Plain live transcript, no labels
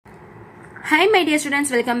Hi my dear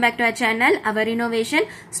students, welcome back to our channel, our innovation.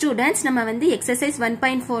 Students, நம்ம வந்து exercise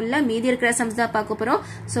 1.4ல மீதி இருக்கிற sums தான் பார்க்க போறோம்.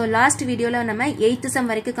 So last videoல நம்ம 8th sum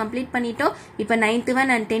வரைக்கும் complete பண்ணிட்டோம். இப்போ 9th one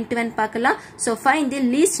and 10th one பார்க்கலாம். So find the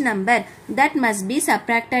least number that must be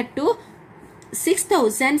subtracted to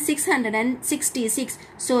 6666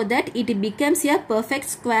 so that it becomes a perfect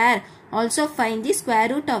square. Also find the square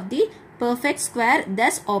root of the perfect square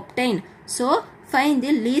thus obtained. So find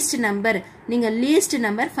the least number. நீங்க least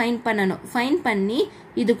number find பண்ணனும். find பண்ணி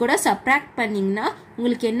இது கூட subtract பண்ணீங்கன்னா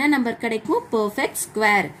உங்களுக்கு என்ன number கிடைக்கும்? perfect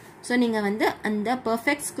square. so நீங்க வந்து அந்த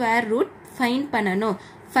perfect square root find பண்ணனும்.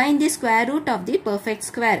 find the square root of the perfect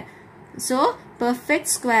square. so perfect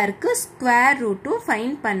square க்கு square root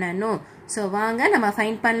find பண்ணனும். so வாங்க நம்ம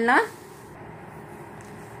find பண்ணலாம்.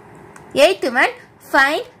 8th one,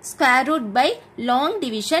 find square root by long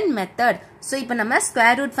division method. So இப்போ நம்ம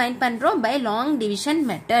square root find பண்றோம் by long division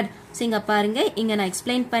method. So இங்க பாருங்க, இங்க நான்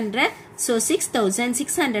explain பண்றேன். So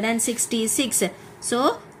 6666. So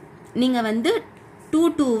நீங்க வந்து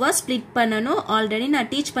 2 split பண்ணனும். already நான்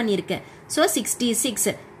teach பண்ணிருக்கேன். So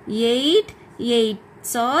 66. 8 8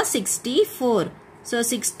 so 64. So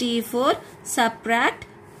 64 subtract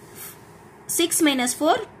 6 minus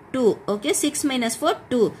 4 2. Okay, 6 minus 4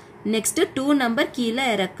 2. Next 2 number கீழ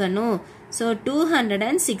இறக்கணும். So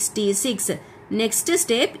 266. Next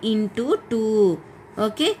step into 2.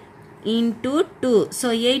 Okay, into 2. So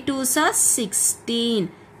 8 2s are 16.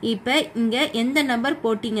 இப்போ இங்க எந்த நம்பர்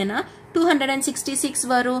போட்டீங்கன்னா 266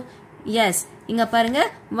 வரும். Yes, இங்க பாருங்க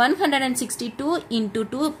 162 into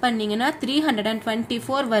 2 பண்ணீங்கன்னா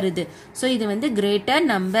 324 வருது. So இது வந்து greater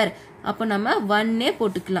number. அப்போ நம்ம 1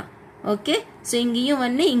 போட்டுக்கலாம். Okay, so இங்கேயும்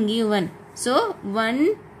 1 இங்கேயும் 1. So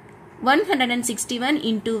 161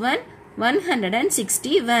 into 1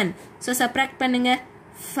 161. So subtract பண்ணுங்க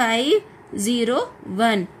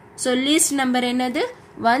 501. So least number என்னது?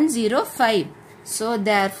 105. So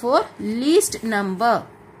therefore least number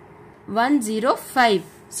 105.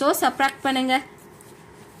 So subtract பண்ணுங்க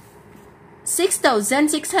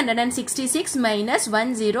 6666 minus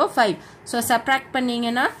 105. So subtract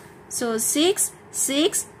பண்ணீங்கன்னா so 6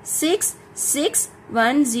 6 6 6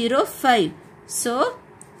 105. So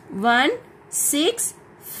 1 6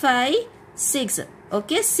 5 6.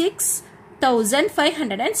 Okay,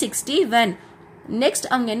 6561. Next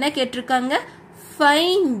அவங்க என்ன கேட்டிருக்காங்க?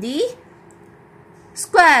 Find the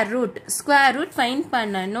square root. Square root find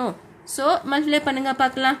பண்ணனும். So multiply பண்ணுங்க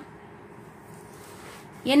பார்க்கலாம்.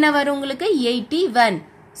 என்ன வரும் உங்களுக்கு? 81.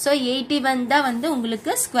 So 81 தான் வந்து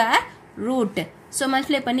உங்களுக்கு square root. So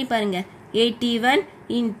multiply பண்ணி பாருங்க. 81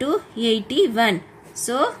 into 81.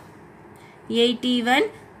 So 81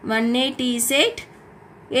 1 8 is 8.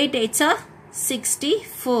 8 8s are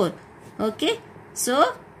 64. Okay, so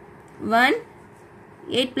 1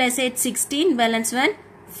 8 plus 8 16, balance 1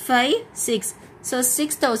 5 6. So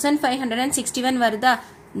 6561 வருதா?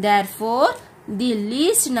 Therefore the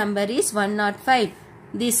least number is 105.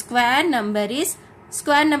 The square number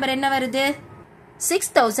என்ன வருது?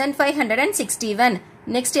 6561.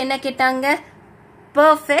 next என்ன கேட்டாங்க?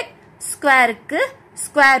 perfect square க்கு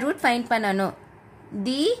square root find பண்ணனும்.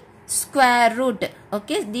 the square root.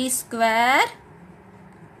 Okay, the square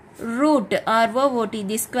root ROOT.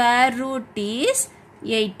 the square root is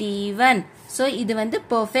 81. so இது வந்து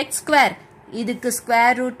perfect square. இதுக்கு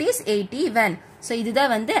square root is 81. so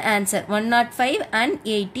இதுதான் வந்து answer 105 and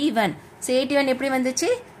 81. so 81 எப்படி வந்துச்சு?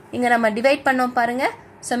 இங்க நம்ம divide பண்ணோம் பாருங்க.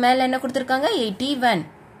 so மேல என்ன கொடுத்திருக்காங்க? 81.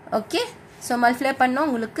 okay, so multiply பண்ணோம்,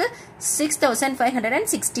 உங்களுக்கு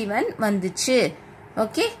 6561 வந்துச்சு.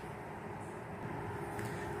 okay,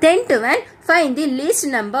 10th one, find the least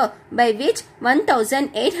number by which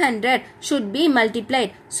 1800 should be multiplied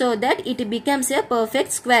so that it becomes a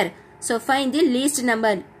perfect square. So find the least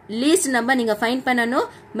number. Least number நீங்க find பண்ணனும்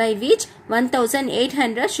by which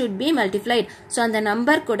 1800 should be multiplied. So அந்த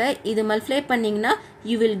number கூட இது multiply பண்ணீங்கன்னா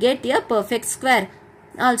you will get a perfect square.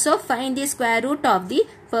 Also find the square root of the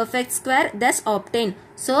perfect square thus obtained.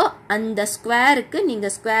 So அந்த squareக்கு நீங்க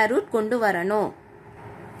square root கொண்டு வரணும்.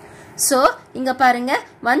 So இங்க பாருங்க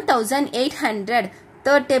 1800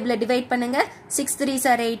 third table divide பண்ணுங்க. 6 3s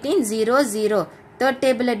are 18 0 0. third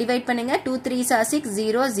table divide பண்ணுங்க. 2 3s are 6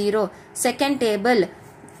 0 0. second table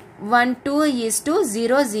 1 2 is to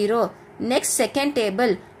 0 0. next second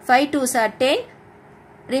table 5 2s are 10,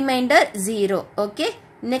 remainder 0. okay,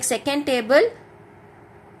 next second table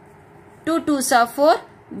 2 2s are 4,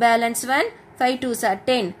 balance 1, 5 2s are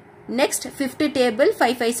 10. next fifth table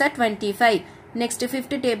 5 5s are 25. next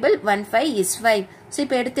fifth table 1 5 is 5. so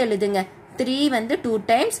இப்போ எடுத்து எழுதுங்க. 3 வந்து 2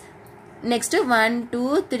 times. next 1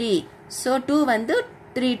 2 3. so 2 வந்து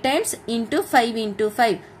 3 times into 5 into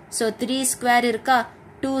 5. so 3 square இருக்கா?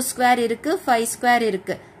 2 square இருக்கு 5 square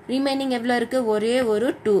இருக்கு remaining எவ்வளவு இருக்கு ஒரே ஒரு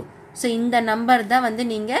 2 so இந்த நம்பர் தான் வந்து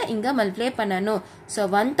நீங்க இங்க மல்டிப்ளை பண்ணனும் so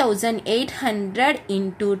 1800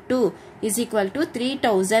 into 2 is equal to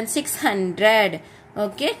 3600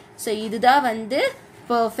 okay so இதுதான் வந்து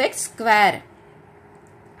perfect square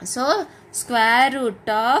so square root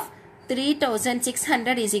of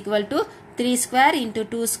 3600 is equal to 3 square into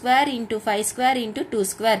 2 square into 5 square into 2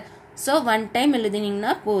 square so one time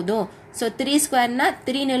எழுதினீங்கன்னா போதும் so 3 square na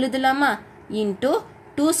 3 னு எழுதலாமா into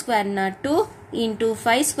 2 square na 2 into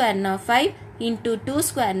 5 square na 5 into 2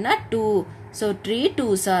 square na 2 so 3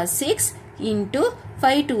 2s are 6 into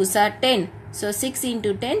 5 2s are 10 so 6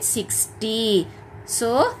 into 10 60 so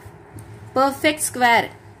perfect square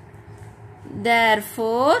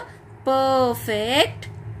therefore perfect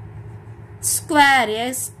square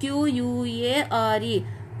S-Q-U-A-R-E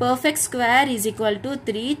perfect square is equal to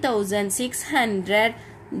 3600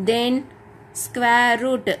 then square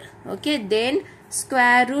root okay then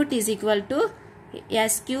square root is equal to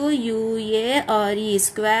S-Q-U-A-R-E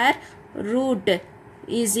square root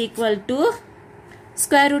is equal to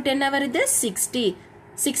square root என்ன வருது 60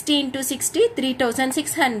 60 into 60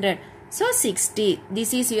 3600 so 60 this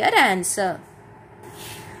is your answer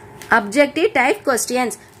objective type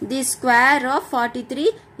questions the square of 43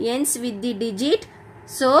 ends with the digit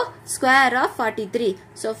so square of 43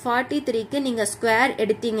 so 43 க்கு நீங்க square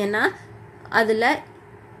எடுத்தீங்கன்னா அதுல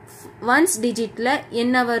ones digitல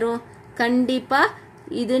என்ன வரும் கண்டிப்பா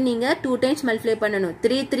இது நீங்க 2 times multiply பண்ணனும்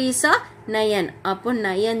 3 3s are 9 அப்போ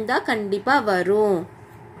 9 தான் கண்டிப்பா வரும்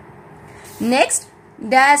next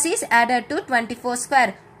dash is added to 24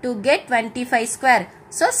 square to get 25 square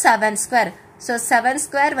so 7 square so 7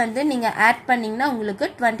 square வந்து நீங்க ஆட் பண்ணீங்கன்னா உங்களுக்கு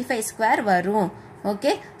 25 square வரும்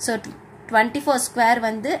okay so 24 square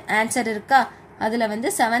வந்து ஆன்சர் இருக்கா அதுல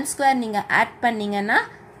வந்து 7 square நீங்க ஆட் பண்ணீங்கன்னா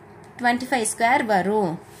 25 square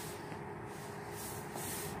வரும்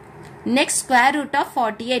next square root of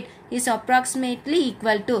 48 is approximately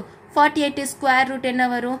equal to 48 square root என்ன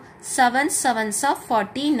வரும் 7 7s of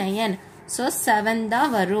 49 so 7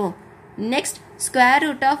 தான் வரும் next square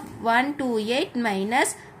root of 128 minus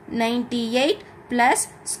 98 plus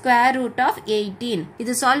square root of 18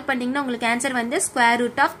 இது solve பண்ணீங்கன்னா உங்களுக்கு ஆன்சர் வந்து square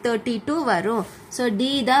root of 32 வரும் so D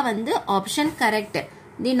தான் வந்து option correct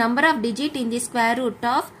the number of digit in the square root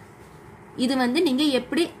of இது வந்து நீங்க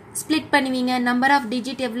எப்படி split பண்ணுவீங்க number of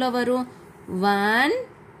digit எவ்வளவு வரும் 1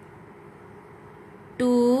 2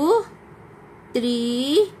 3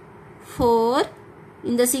 4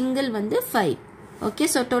 இந்த single வந்து 5 okay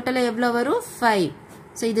so total எவ்வளவு வரும் 5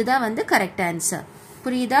 so இதுதான் வந்து correct answer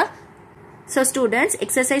புரியுதா so students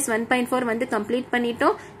exercise 1.4 வந்து complete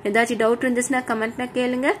பண்ணிட்டோம் ஏதாச்சும் டவுட் இருந்துச்சுனா கமெண்ட்ல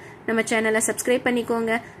கேளுங்க நம்ம சேனலை subscribe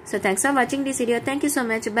பண்ணிக்கோங்க so thanks for watching this video thank you so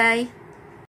much bye